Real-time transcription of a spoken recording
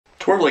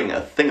Twirling a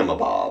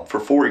thingamabob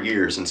for 4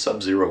 years in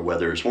sub-zero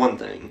weather is one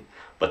thing,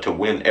 but to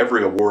win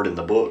every award in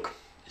the book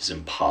is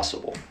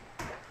impossible.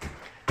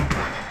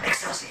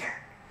 Excelsior.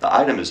 The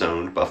item is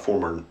owned by a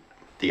former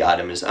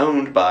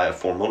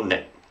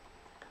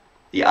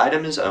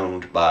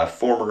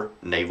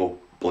naval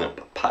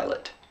blimp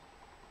pilot.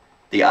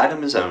 The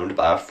item is owned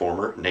by a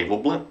former naval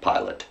blimp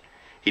pilot.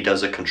 He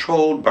does a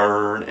controlled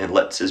burn and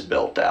lets his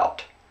belt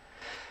out.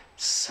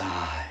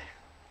 Sigh.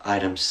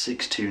 Item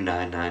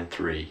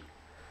 62993.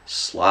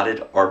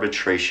 Slotted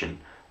arbitration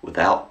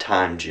without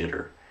time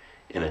jitter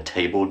in a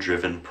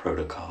table-driven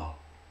protocol.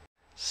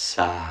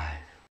 Sigh.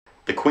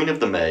 The Queen of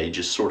the May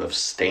just sort of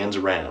stands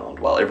around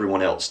while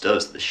everyone else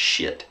does the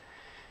shit.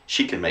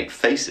 She can make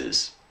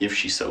faces if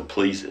she so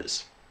pleases.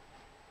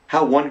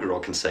 How one girl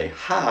can say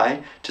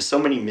hi to so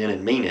many men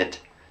and mean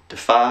it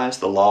defies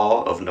the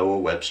law of Noah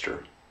Webster.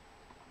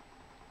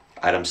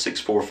 Item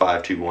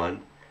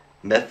 64521.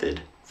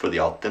 Method for the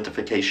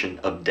authentication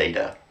of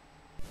data.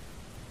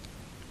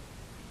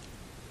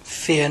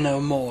 Fear No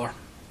More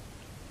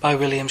by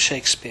William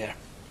Shakespeare.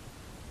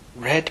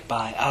 Read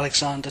by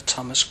Alexander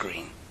Thomas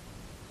Green.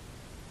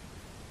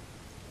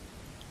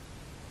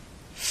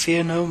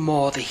 Fear no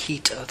more the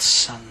heat of the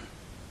sun,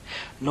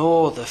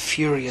 nor the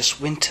furious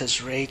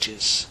winter's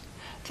rages.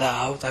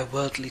 Thou thy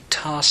worldly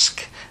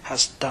task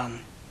hast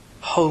done,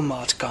 home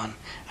art gone,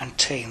 and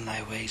ta'en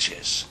thy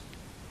wages.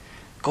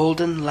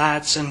 Golden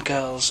lads and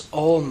girls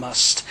all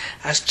must,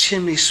 as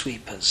chimney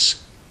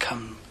sweepers,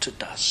 come to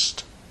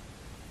dust.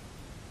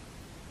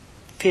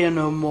 Fear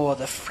no more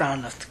the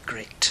frown of the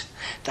great,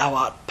 thou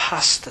art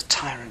past the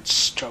tyrant's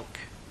stroke.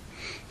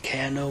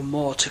 Care no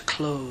more to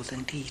clothe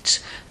and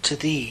eat, to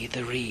thee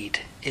the reed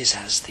is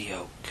as the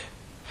oak.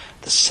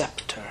 The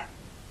sceptre,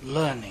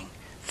 learning,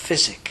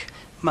 physic,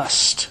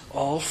 must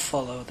all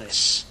follow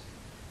this,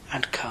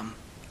 and come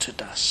to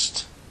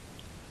dust.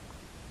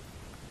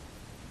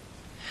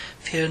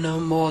 Fear no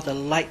more the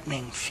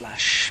lightning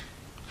flash,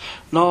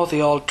 nor the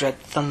all-dread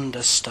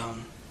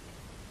thunderstone.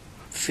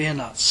 Fear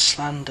not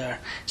slander,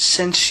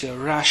 censure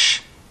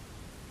rash,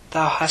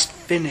 thou hast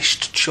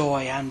finished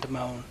joy and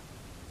moan.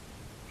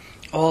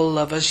 All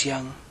lovers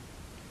young,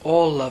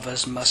 all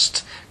lovers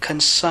must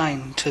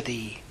consign to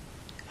thee,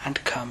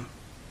 and come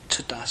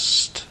to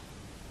dust.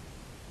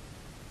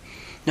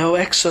 No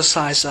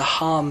exorciser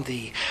harm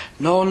thee,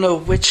 nor no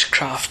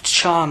witchcraft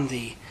charm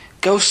thee.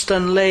 Ghost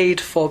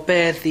unlaid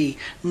forbear thee,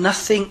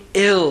 nothing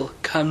ill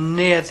come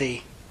near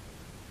thee.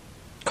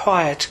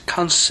 Quiet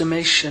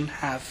consummation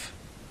have,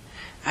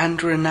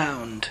 and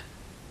renowned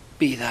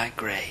be thy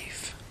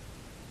grave.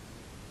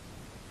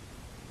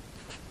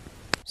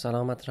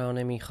 سلامت را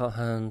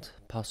نمیخواهند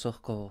پاسخ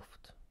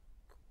گفت،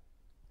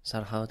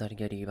 سرها در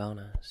گریبان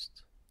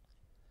است.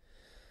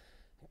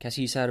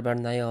 کسی سر بر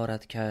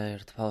نیارد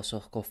کرد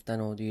پاسخ گفتن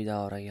و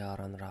دیدار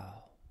یاران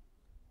را.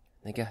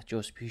 نگه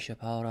جز پیش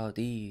پا را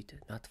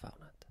دید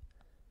نتواند،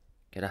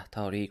 که ره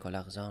تاریک و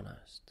لغزان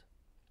است.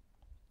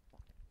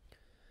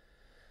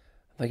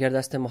 وگر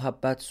دست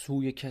محبت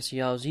سوی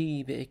کسی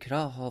آزی، به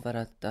اکراه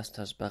آورد دست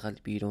از بغل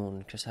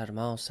بیرون، که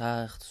سرما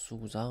سخت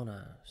سوزان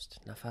است.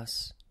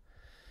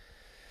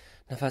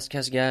 نفس که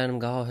از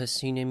گرمگاه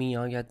سینه می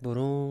آید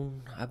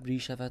برون، ابری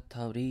شود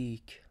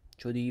تاریک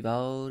چو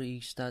دیوار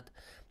ایستد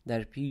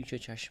در پیش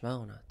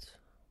چشمانت.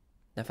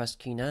 نفس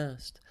کینه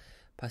است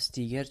پس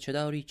دیگر چه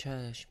داری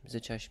چشم ز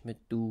چشم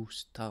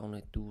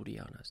دوستان دوری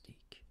یا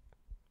نزدیک.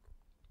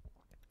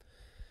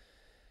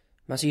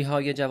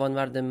 مسیحای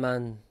جوانمرد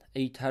من،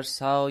 ای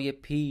ترسای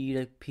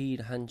پیر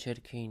پیرهن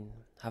چرکین،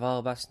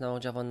 هوا بس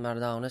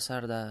ناجوانمردانه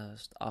سرد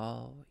است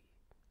آی.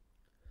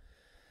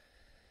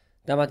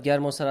 دمت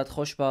گرم و سرت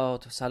خوش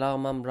باد،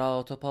 سلامم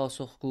را تو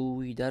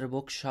پاسخگوی در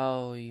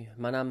بگشای.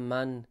 منم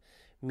من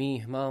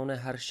میهمان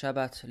هر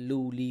شبت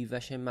لولی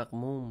وش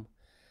مغموم،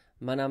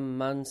 منم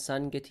من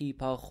سنگ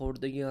تیپا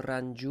خورده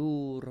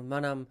رنجور،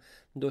 منم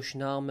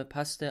دشنام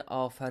پست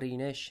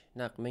آفرینش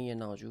نغمه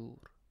ناجور.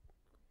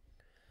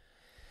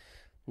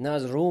 نه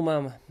از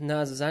رومم نه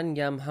از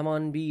زنگم،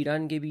 همان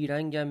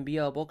بیرنگم،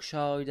 بیا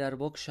بگشای در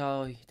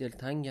بگشای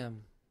دلتنگم.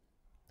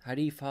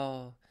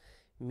 حریفا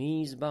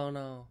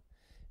میزبانا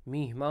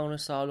میهمان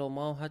سال و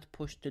ماهت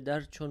پشت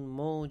در چون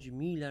موج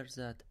می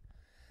لرزد.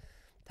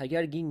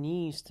 تگرگی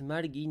نیست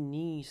مرگی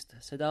نیست،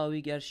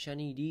 صدایی گر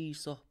شنیدی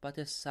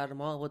صحبت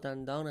سرما و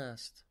دندان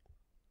است.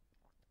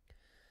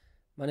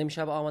 من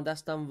امشب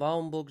آمدستم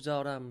وام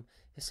بگذارم،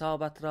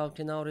 حسابت را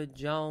کنار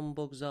جام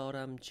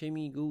بگذارم. چه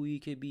میگویی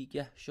که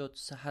بیگه شد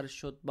سحر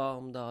شد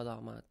بامداد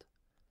آمد.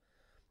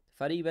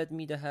 فریبت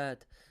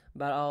میدهد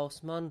بر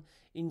آسمان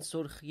این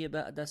سرخی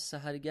بعد از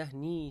سحرگه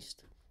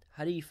نیست.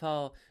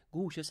 حریفا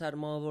گوش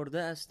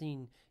سرماورده است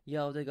این،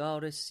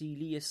 یادگار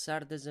سیلی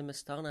سرد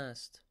زمستان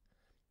است.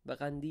 به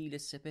قندیل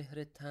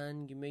سپهر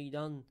تنگ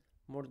میدان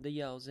مرده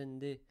یا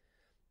زنده،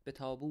 به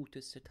تابوت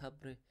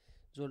ستبر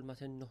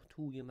ظلمت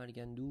نهتوی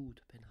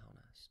مرگندود پنهان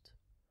است.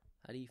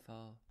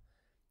 حریفا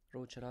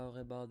رو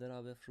چراغ باده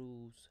را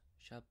بفروز،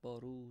 شب با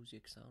روز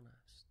یکسان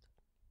است.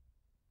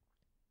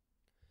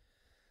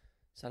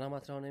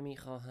 سلامت را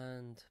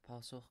نمیخواهند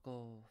پاسخ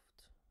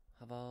گفت،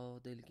 هوا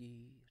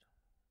دلگیر،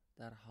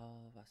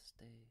 درها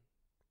بسته،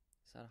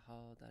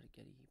 سرها در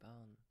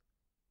گریبان،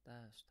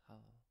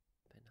 دشتها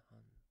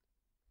پنهان.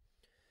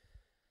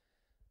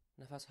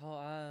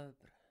 نفسها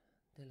ابر،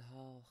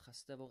 دلها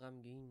خسته و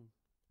غمگین،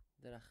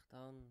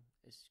 درختان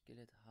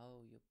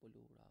اسکلت‌های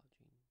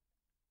بلوراجین.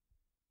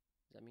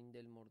 زمین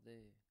دل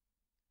مرده،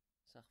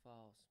 سقف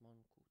آسمان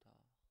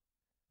کوتاه،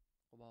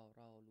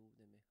 غبارآلود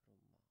مهر و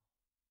ماه.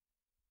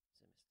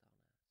 زمستان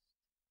است،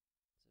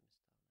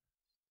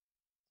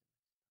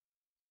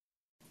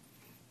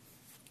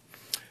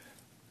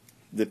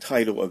 The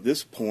title of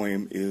this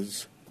poem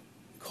is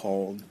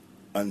called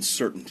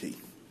Uncertainty.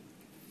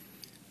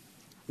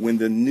 When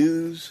the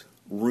news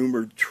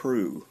rumored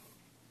true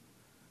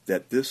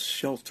that this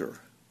shelter,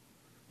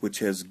 which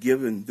has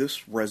given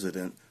this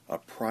resident a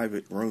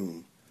private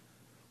room,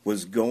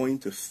 was going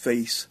to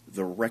face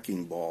the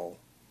wrecking ball,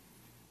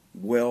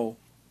 well,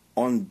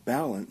 on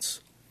balance,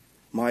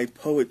 my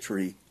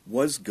poetry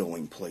was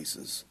going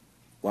places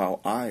while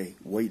I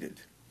waited.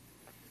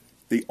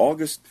 The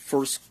August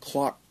 1st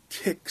clock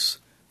ticks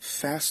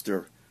faster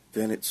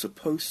than it's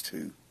supposed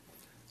to,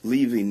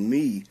 leaving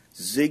me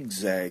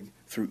zigzag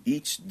through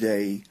each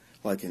day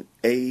like an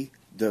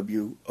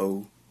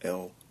AWOL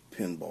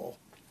pinball.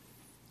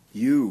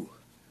 You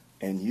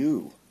and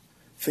you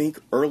think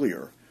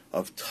earlier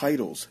of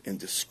titles and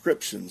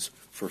descriptions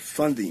for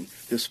funding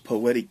this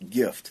poetic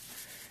gift,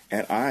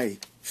 and I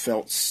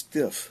felt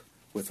stiff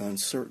with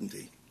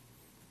uncertainty.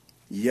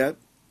 Yet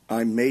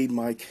I made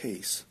my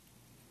case.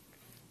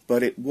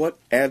 But at what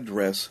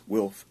address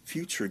will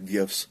future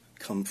gifts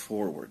come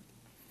forward?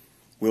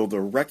 Will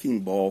the wrecking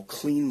ball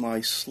clean my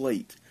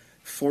slate,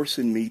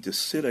 forcing me to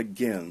sit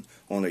again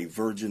on a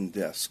virgin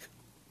desk?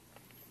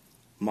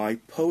 My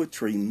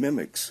poetry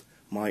mimics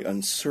my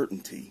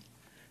uncertainty,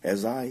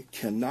 as I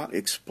cannot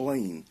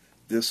explain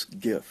this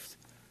gift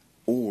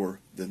or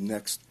the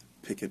next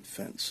picket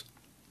fence.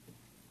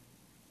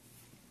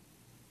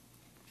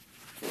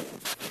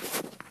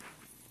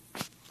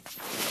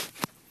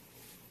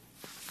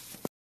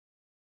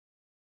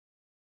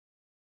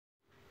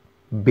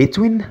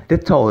 Between the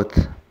thought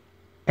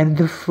and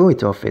the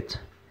fruit of it.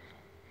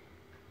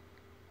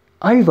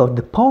 I wrote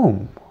the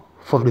poem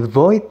for the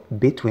void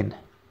between.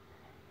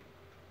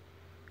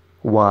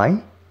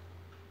 Why?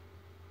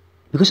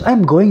 Because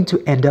I'm going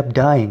to end up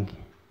dying.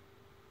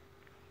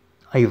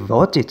 I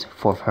wrote it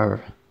for her.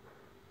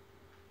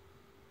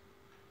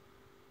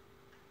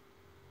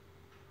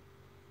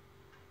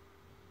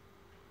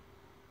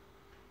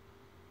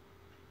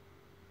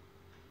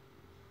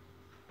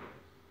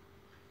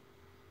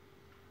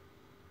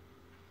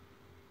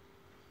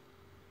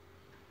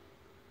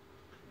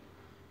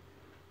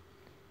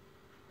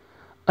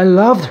 I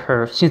loved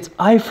her since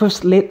I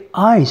first laid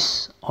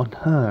eyes on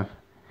her.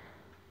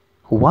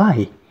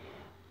 Why?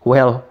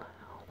 Well,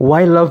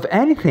 why love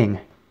anything?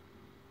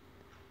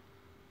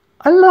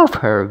 I love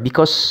her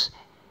because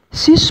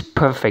she's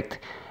perfect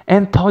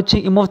and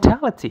touching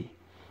immortality.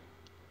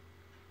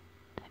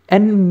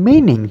 And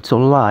meaning to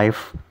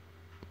life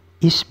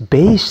is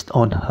based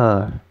on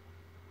her.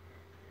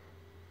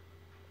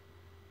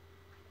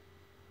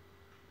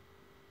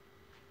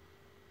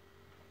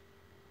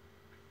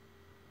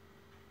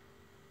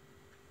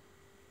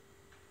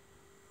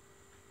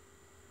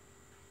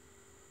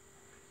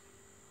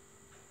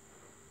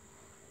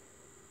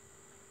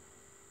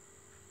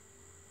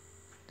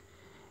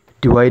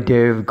 Do I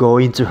dare go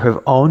into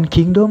her own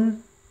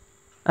kingdom?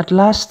 At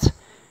last,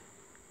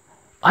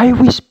 I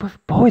whisper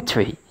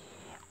poetry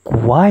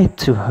quiet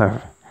to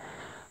her.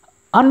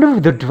 Under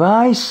the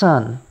dry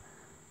sun,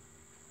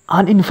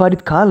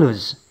 uninvited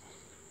colors,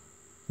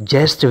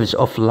 gestures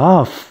of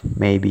love,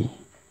 maybe.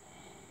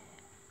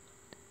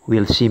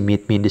 Will she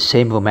meet me in the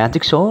same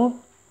romantic soul?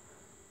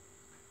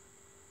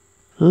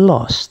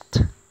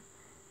 Lost,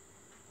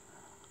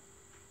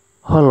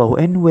 hollow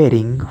and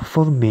waiting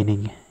for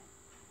meaning.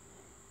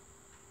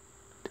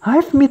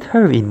 I've met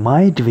her in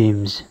my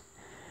dreams,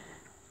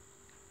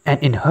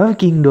 and in her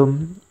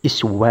kingdom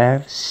is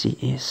where she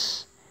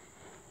is.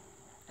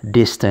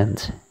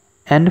 Distant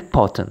and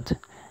potent,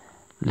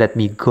 let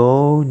me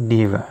go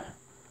nearer.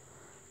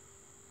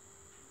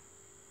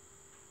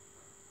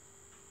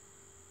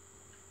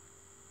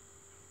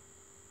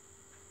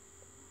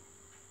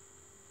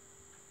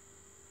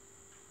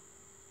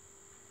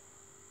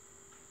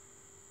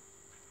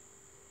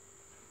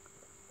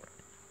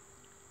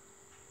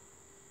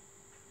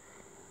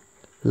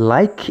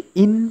 Like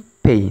in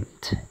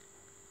paint,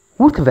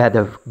 would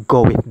rather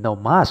go with no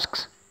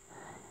masks.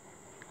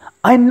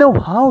 I know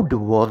how the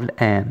world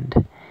ends,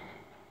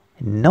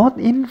 not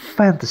in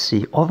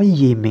fantasy or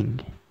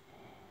yiming.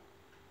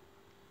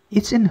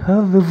 It's in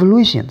her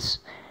revolutions,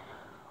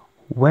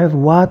 where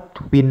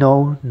what we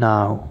know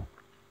now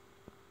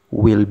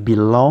will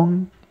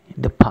belong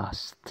in the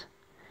past.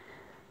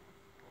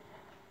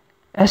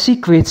 As she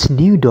creates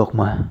new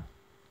dogma,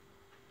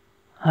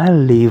 I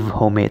leave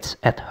homage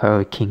at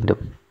her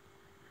kingdom.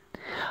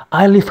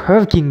 I leave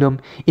her kingdom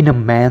in a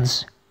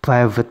man's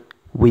private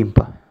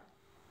whimper.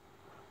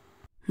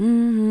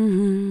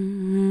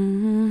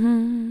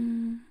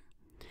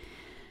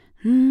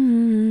 Do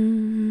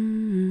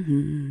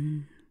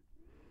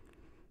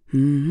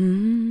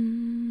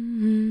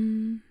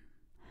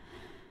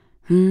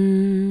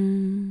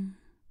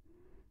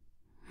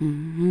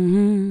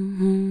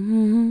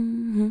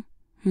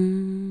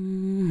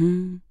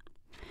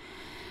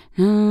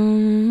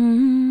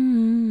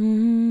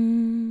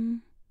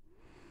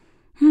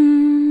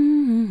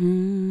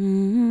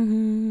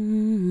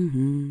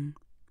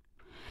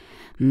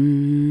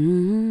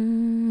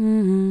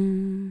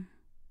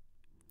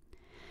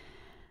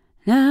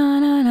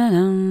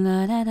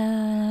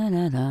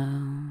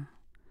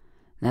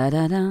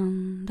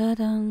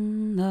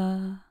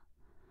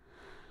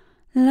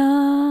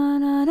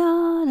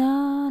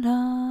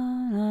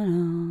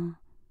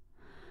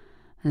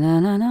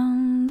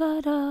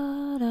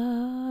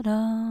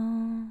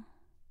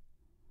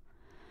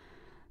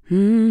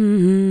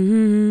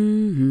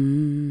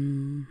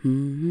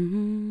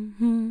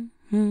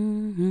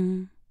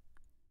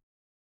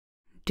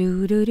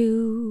do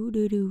do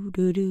do do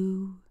do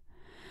do.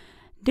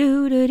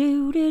 Do do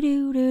do do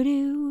do do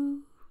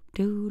do.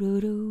 Do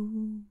do do.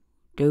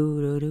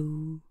 Do do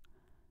do.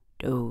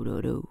 Do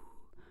do do.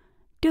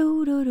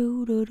 Do do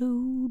do do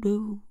do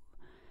do.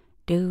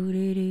 Do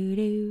do do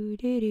do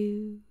do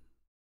do.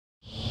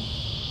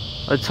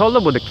 I told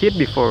about the kid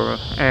before,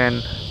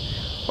 and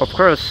of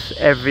course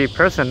every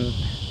person,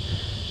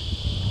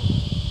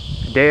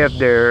 they have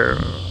their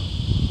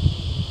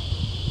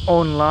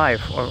own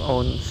life or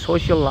own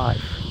social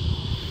life.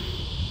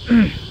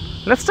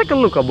 Let's take a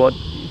look about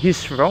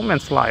his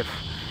romance life.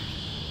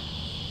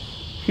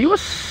 He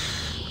was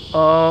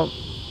a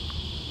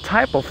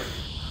type of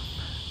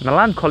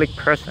melancholic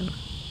person.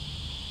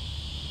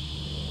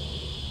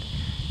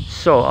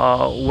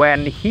 So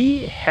when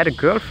he had a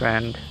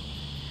girlfriend,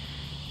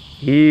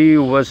 he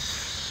was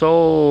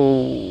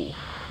so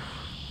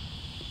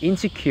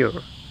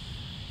insecure.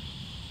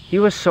 He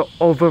was so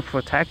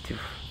overprotective,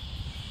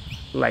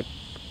 like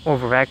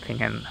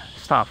overacting and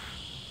stuff.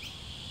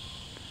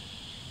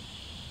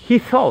 He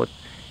thought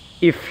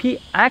if he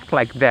act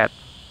like that,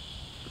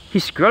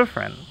 his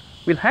girlfriend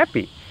will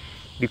happy,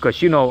 because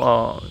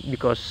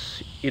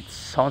because it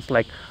sounds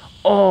like,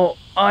 oh,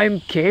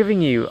 I'm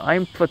caring you,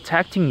 I'm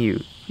protecting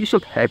you, you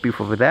should happy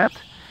for that.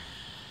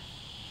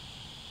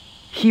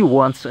 He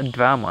wants a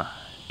drama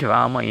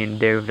in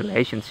their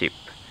relationship,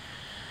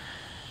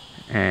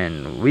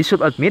 and we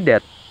should admit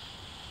that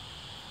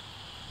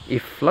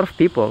if a lot of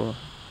people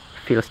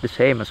feels the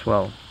same as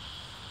well.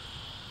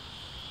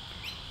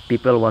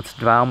 People want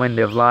drama in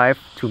their life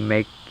to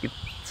make it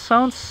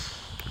sounds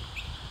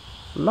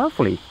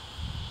lovely.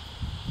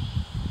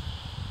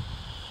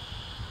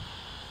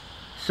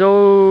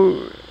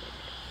 So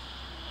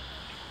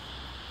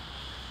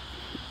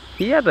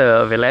he had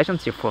a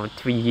relationship for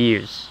 3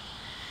 years,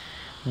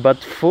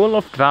 but full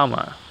of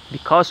drama.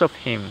 Because of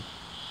him,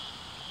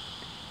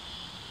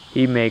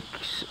 he made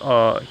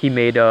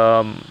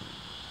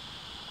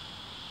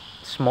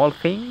small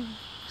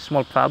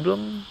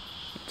problem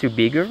to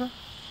bigger,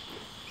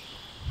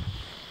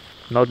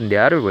 not in the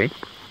other way.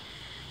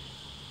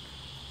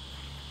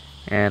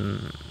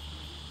 And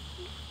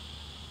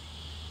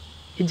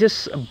it's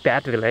just a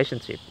bad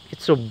relationship.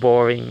 It's so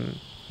boring,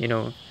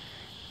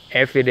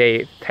 every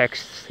day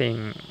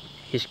texting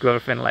his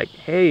girlfriend like,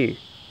 hey,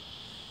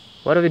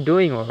 what are we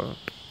doing, or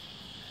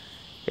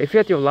if you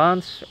had your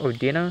lunch or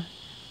dinner,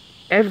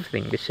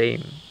 everything the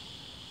same.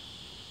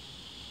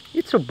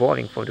 It's so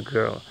boring for the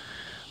girl,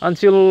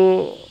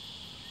 until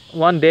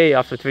one day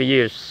after 3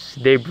 years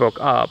they broke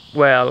up.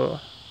 Well,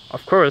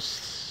 of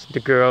course the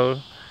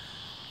girl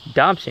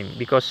dumps him,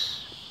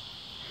 because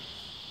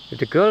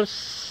the girl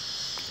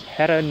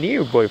had a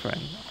new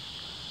boyfriend,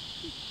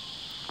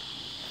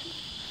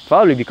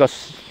 probably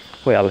because,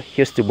 well,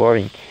 he's too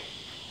boring.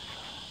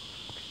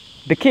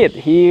 The kid,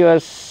 he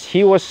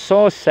was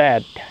so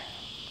sad,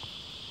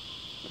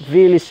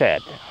 really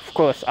sad, of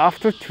course,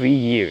 after 3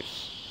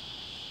 years.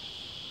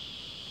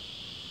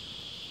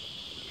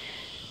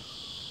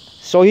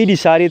 So he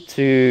decided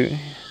to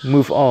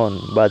move on,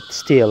 but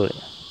still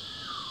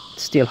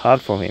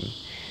hard for him.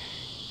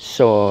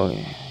 So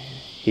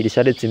he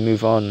decided to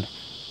move on.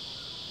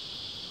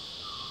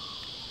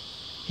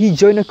 He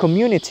joined a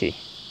community.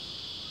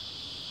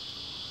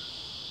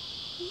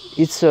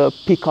 It's a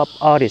pickup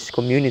artist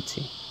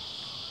community.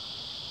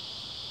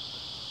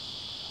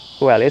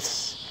 Well,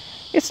 it's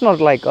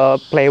not like a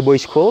Playboy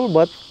school,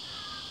 but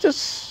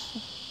just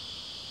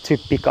to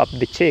pick up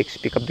the chicks,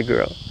 pick up the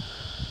girl.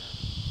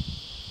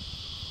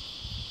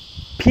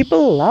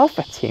 People laugh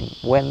at him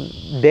when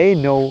they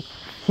know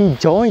he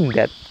joined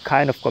that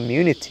kind of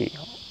community.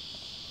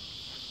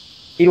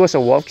 It was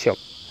a workshop,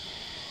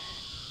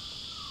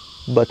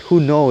 but who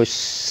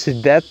knows,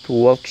 that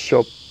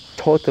workshop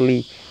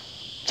totally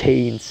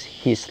changed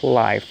his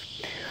life.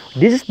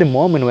 This is the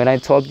moment when I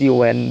told you,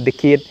 when the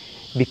kid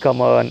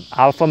become an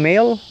alpha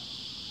male.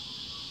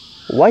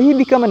 Why he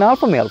become an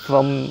alpha male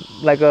from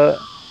like a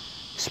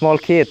small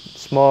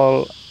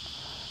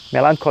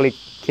melancholic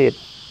kid?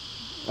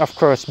 Of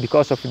course,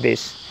 because of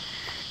this.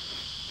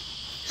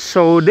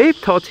 So they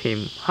taught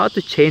him how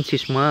to change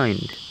his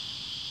mind,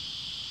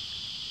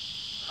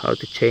 how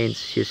to change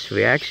his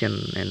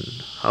reaction,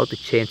 and how to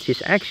change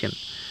his action.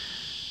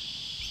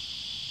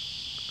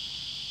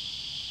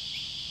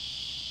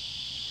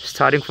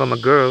 Starting from a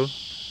girl,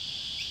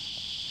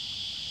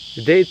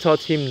 they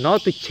taught him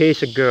not to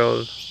chase a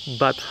girl,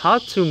 but how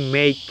to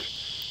make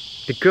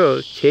the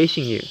girl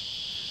chasing you.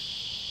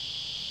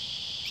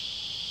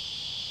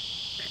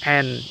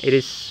 And it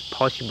is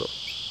possible.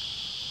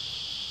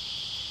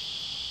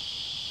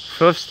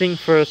 First thing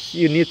first,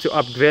 you need to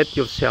upgrade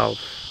yourself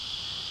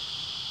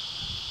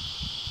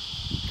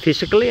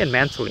physically and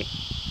mentally.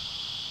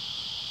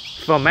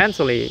 For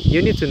mentally,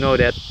 you need to know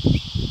that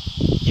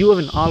you are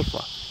an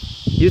alpha.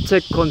 You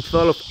take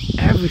control of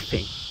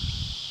everything.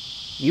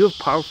 You're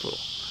powerful,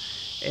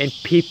 and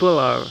people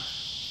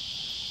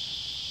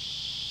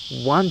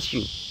want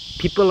you.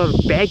 People are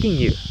begging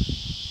you.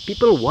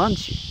 People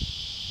want you.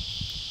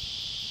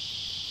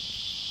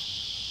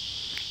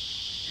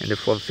 And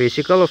for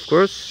physical, of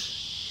course,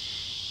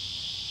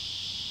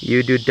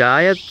 you do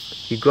diet,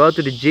 you go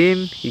to the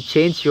gym, you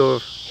change your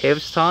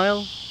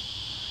hairstyle,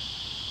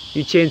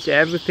 you change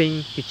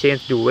everything, you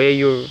change the way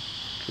you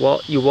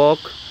walk, you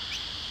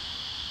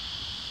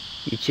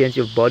change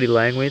your body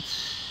language,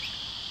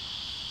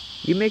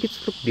 you make it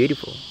look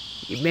beautiful,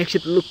 it makes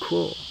it look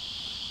cool.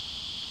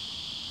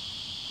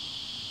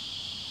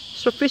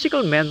 So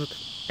physical and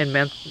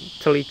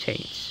mentally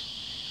change.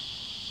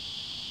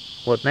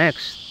 What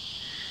next?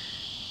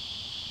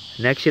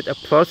 Next, you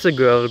approach the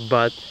girl,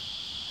 but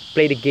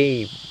play the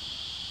game.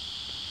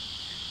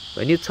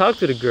 When you talk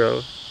to the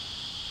girl,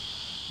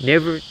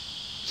 never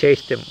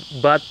chase them,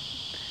 but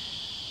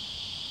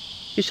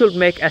you should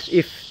make as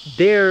if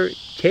they're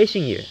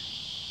chasing you.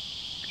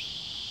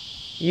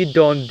 You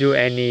don't do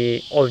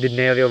any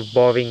ordinary or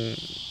boring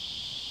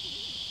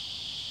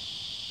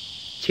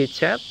chit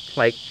chat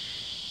like,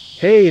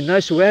 "Hey,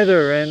 nice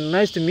weather and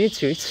nice to meet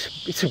you."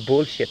 It's a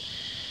bullshit.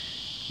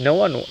 No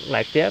one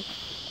like that.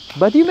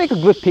 But you make a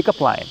good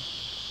pickup line.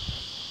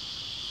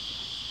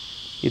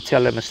 You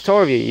tell them a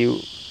story.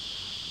 You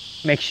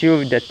make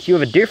sure that you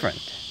are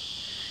different.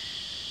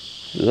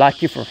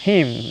 Lucky for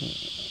him,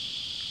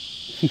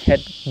 he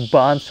had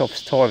bunch of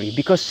story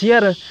because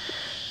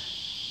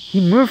he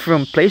moved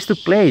from place to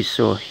place,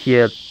 so he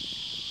had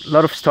a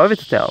lot of story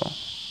to tell.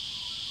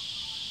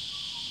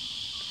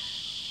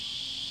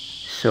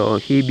 So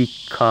he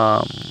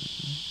become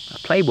a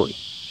playboy.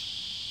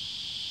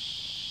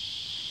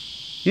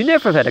 He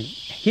never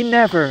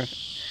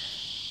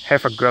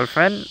have a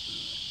girlfriend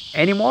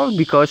anymore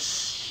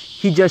because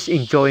he just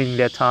enjoying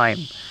that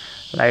time,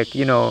 like,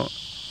 you know,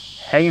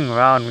 hanging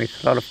around with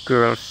a lot of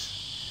girls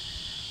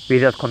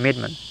without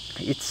commitment.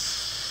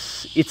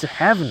 It's a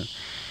heaven.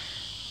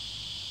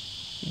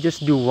 You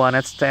just do one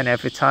night stand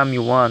every time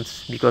you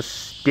want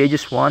because they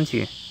just want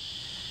you.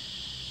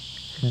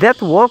 That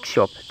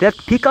workshop, that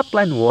pickup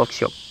line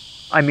workshop,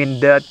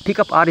 that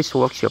pickup artist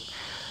workshop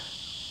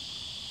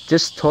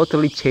just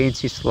totally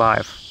changed his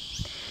life.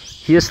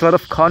 He has a lot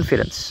of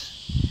confidence.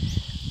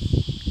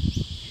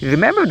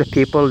 Remember the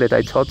people that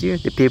I told you,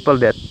 the people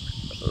that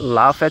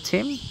laugh at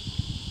him?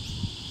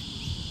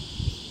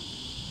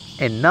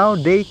 And now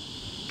they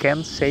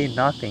can't say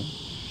nothing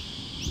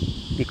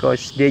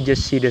because they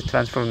just see the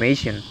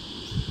transformation.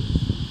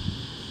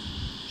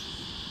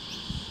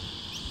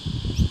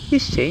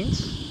 He's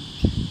changed.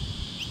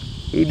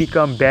 He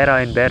become better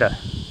and better.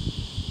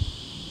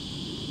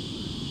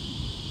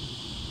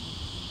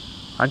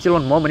 Until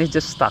one moment he's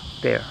just stuck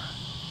there.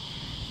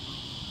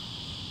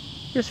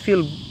 Just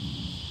feel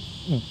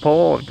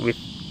bored with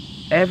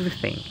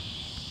everything.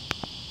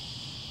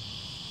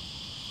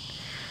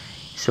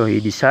 So he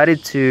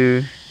decided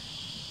to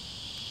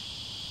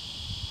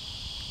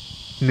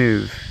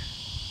move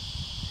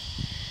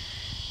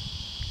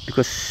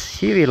because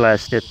he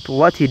realized that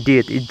what he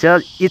did,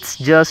 it's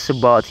just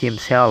about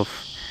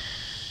himself.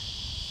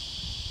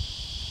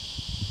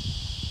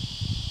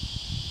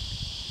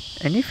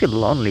 And he feel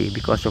lonely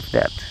because of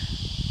that.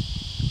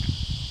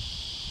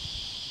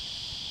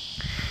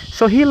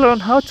 So he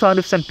learned how to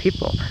understand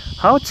people,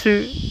 how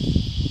to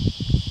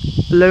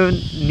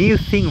learn new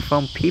things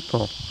from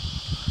people,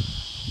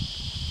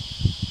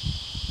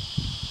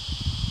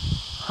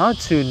 how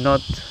to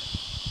not,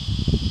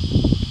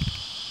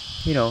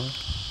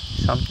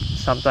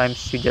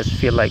 sometimes you just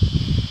feel like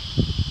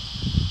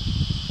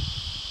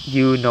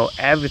you know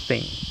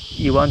everything.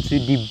 You want to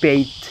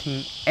debate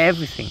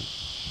everything.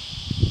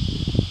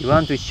 You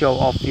want to show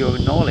off your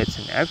knowledge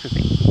and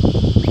everything.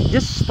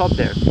 Just stop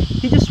there.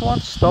 You just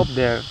want to stop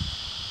there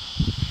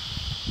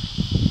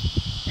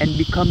and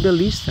become the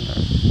listener.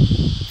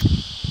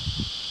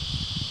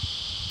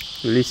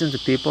 You listen to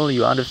people,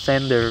 you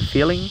understand their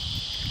feeling,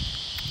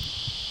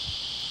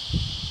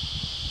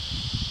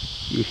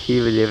 you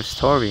hear their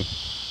story,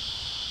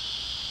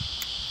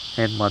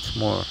 and much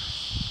more.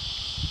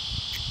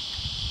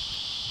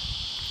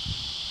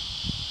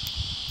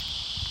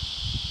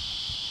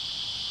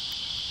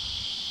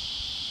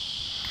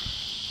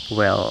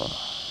 Well,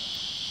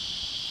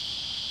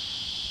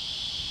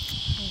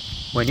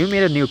 When you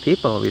meet a new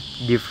people with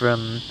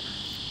different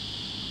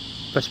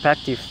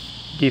perspective,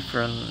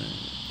 different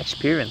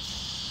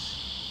experience,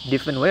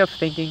 different way of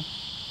thinking,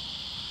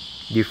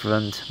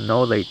 different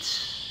knowledge,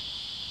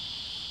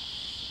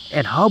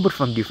 and how about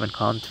from different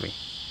country,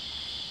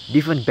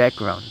 different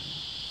background,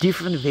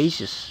 different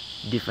races,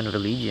 different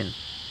religion,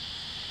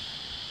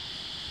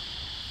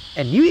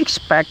 and you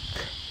expect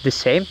the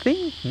same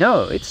thing?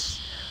 No,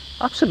 it's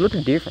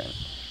absolutely different.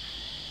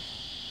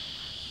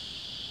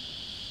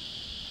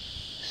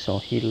 So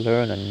he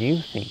learned a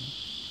new thing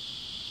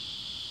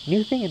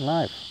in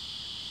life.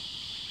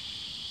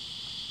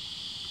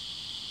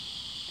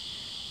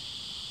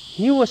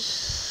 He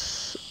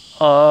was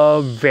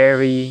a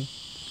very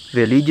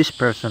religious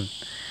person,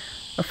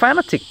 a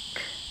fanatic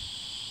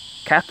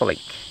Catholic.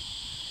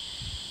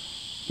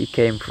 He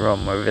came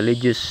from a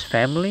religious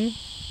family,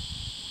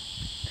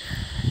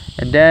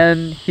 and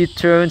then he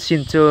turns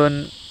into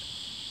an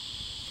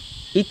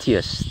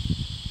atheist,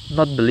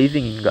 not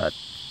believing in God,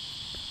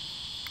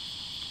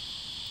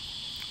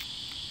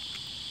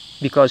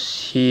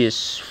 because he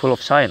is full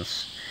of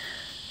science.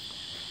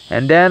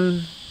 And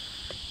then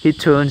he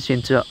turns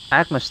into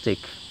agnostic.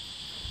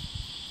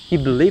 He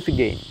believes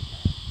again,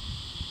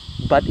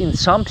 but in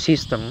some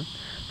system,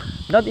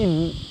 not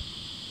in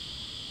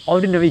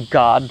ordinary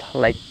God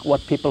like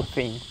what people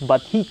think,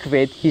 but he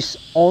created his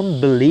own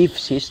belief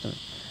system.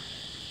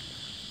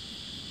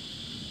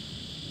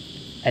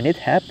 And it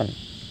happened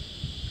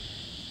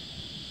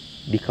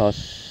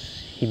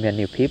because he met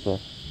new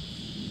people,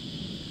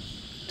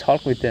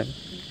 talk with them,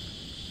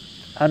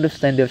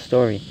 understand their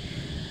story,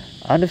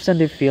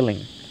 understand their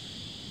feeling,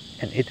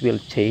 and it will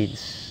change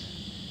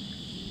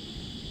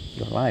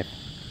your life.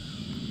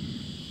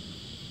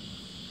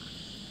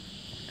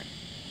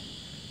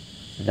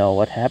 Now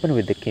what happened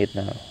with the kid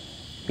now?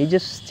 He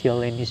just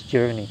still in his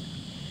journey.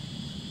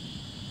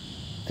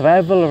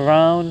 Travel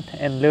around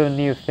and learn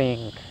new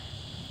things.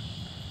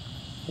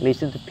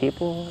 Listen to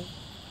people,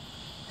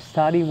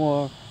 study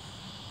more.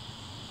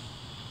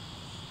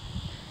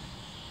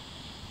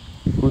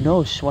 Who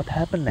knows what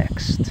happened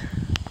next?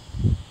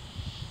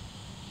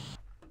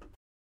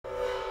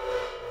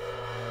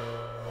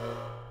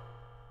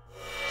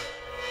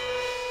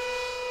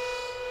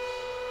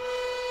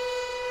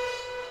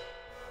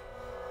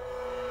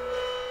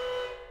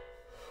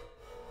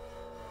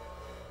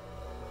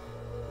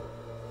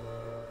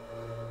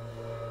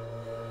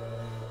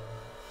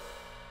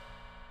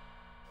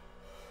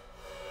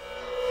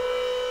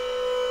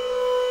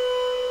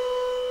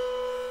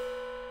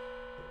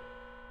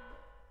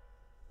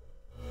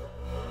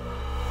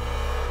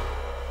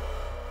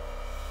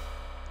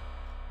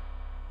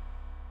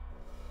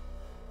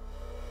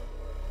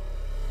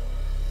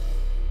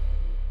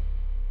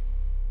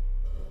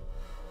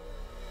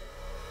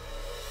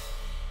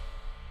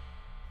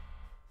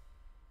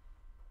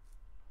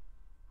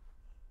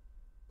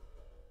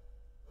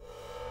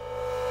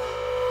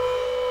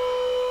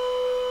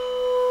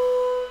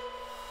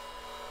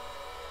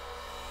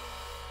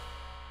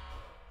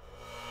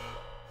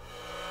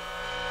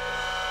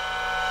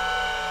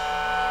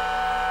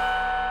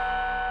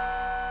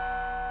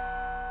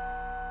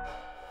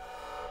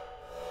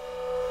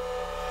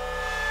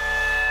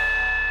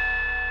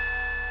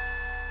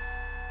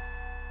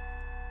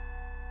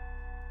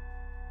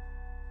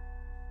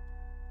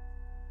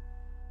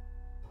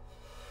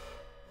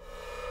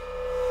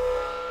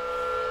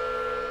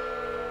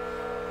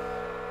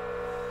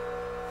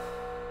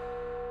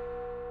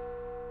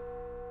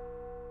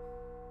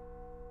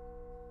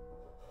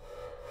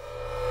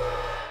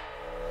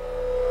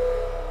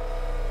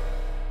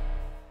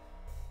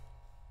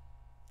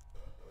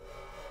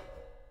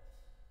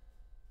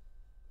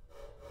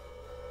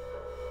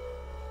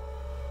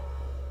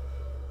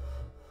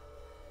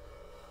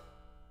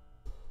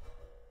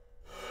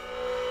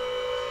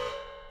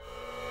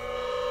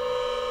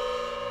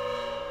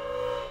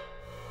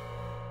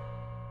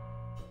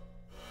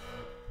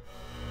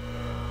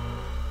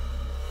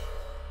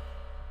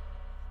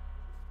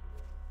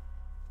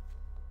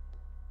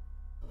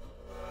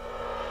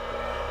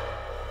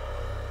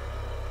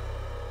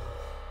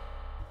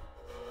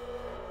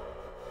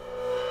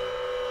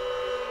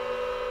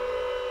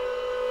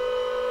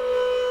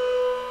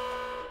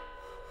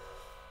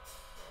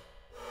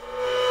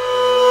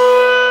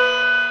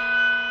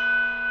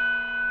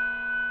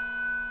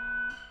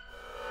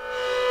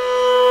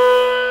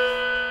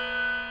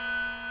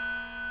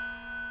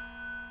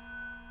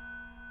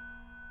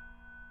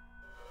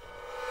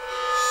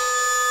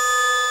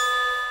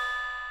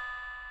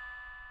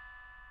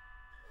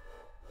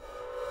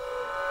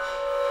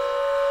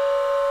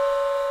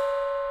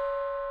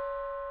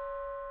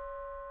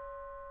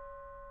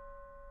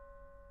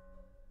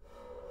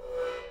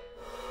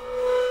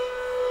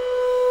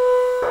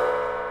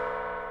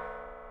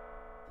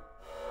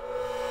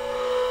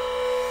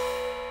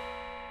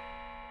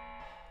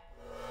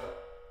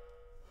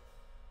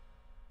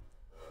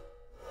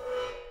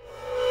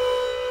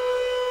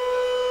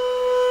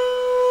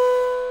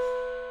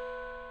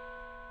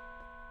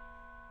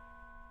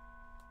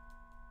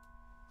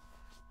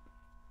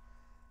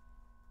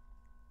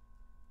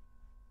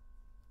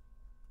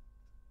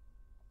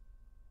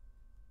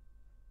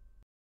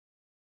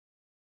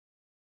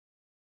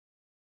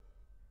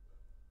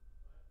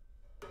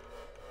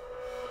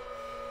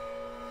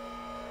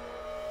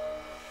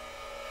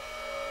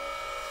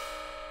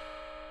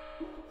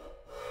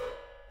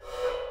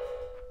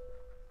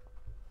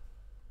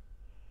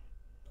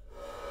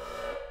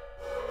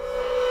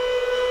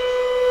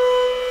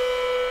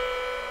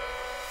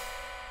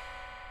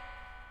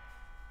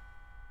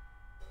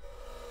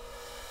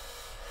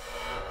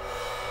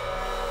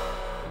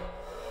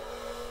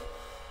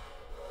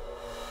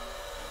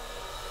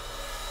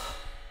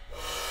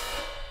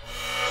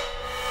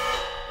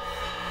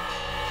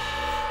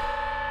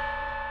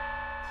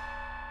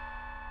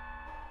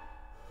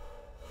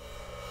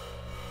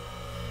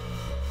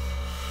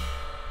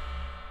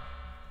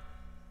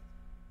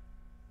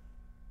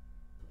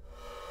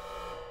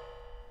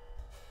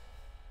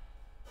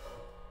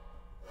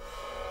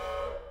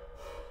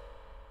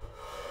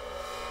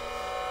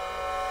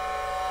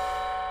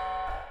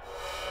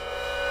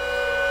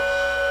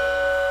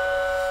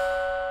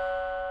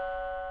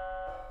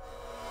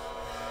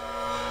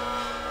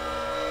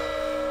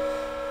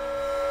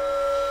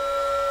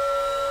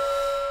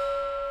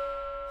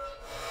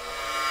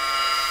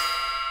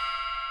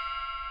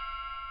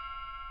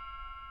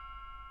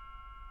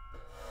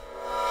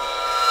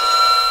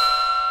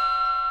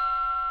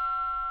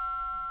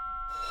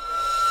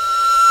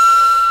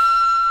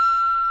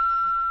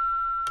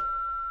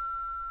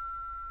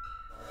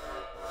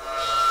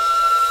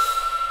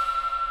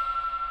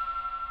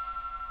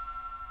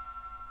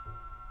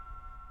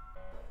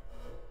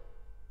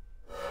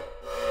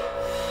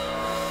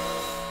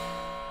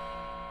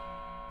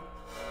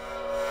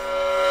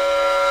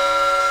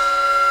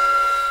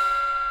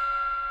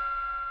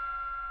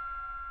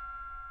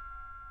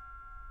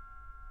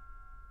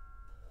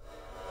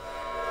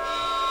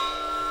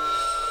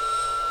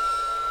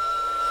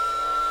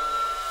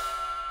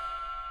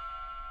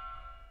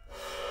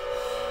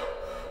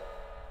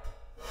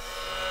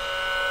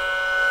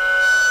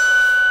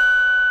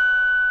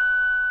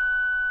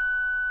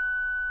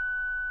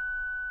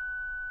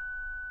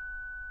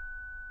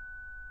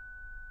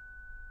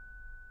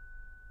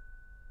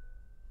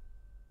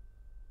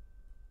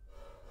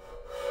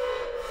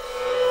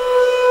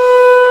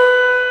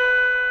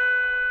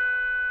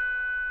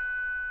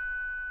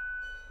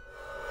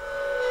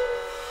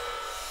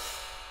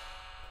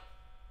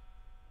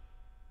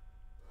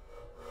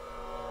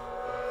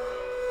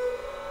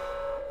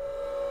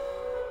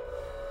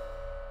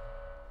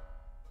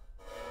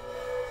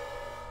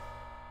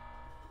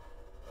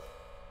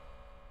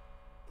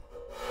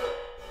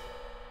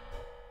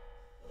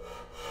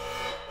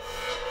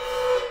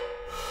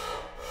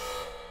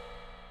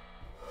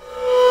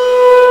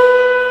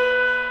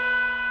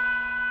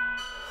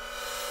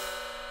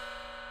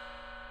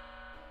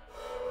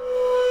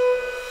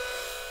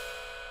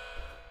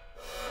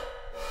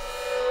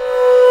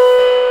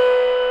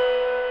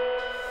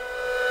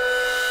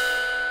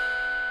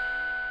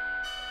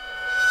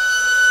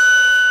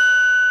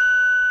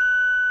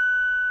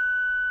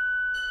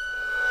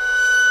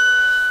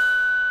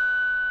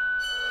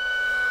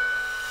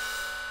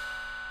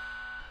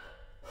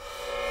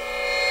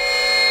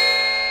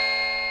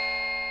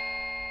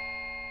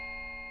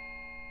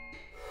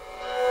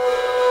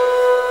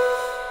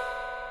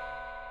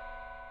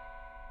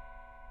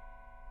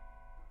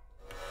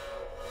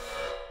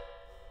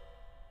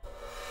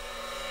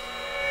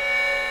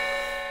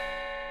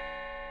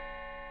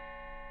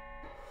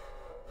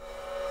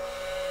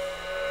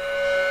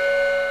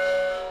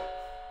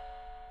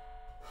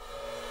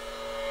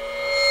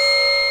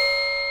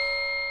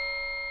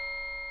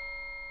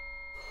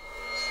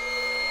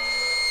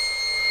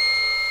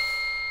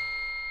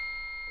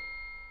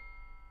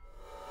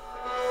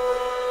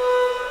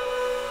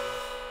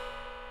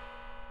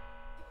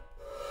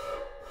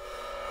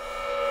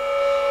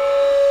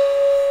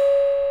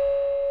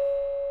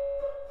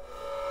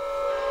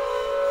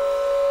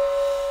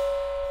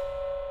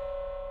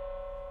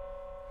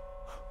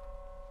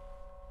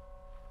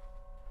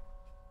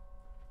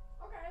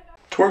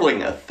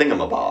 Twirling a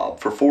thingamabob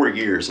for 4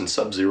 years in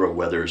sub-zero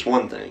weather is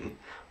one thing,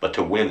 but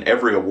to win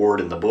every award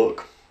in the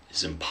book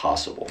is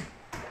impossible.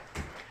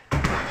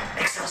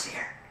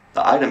 Excelsior.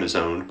 The item is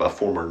owned by a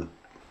former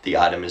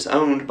naval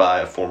blimp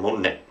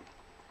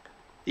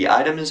pilot. The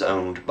item is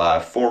owned by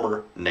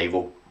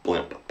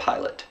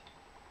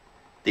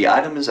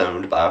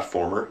a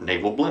former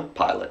naval blimp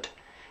pilot.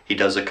 He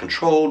does a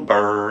controlled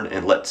burn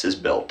and lets his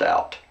belt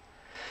out.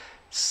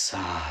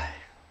 Sigh.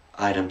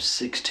 Item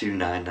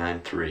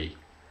 62993.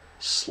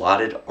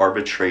 Slotted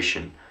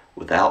arbitration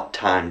without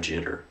time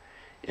jitter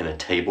in a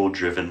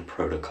table-driven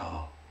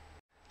protocol.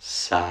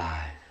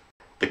 Sigh.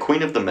 The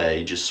Queen of the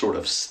May just sort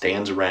of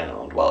stands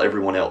around while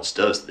everyone else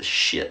does the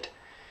shit.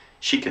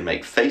 She can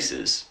make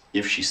faces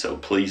if she so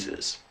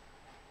pleases.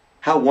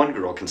 How one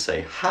girl can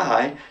say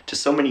hi to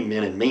so many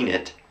men and mean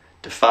it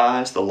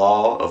defies the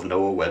law of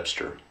Noah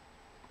Webster.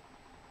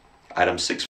 Item 6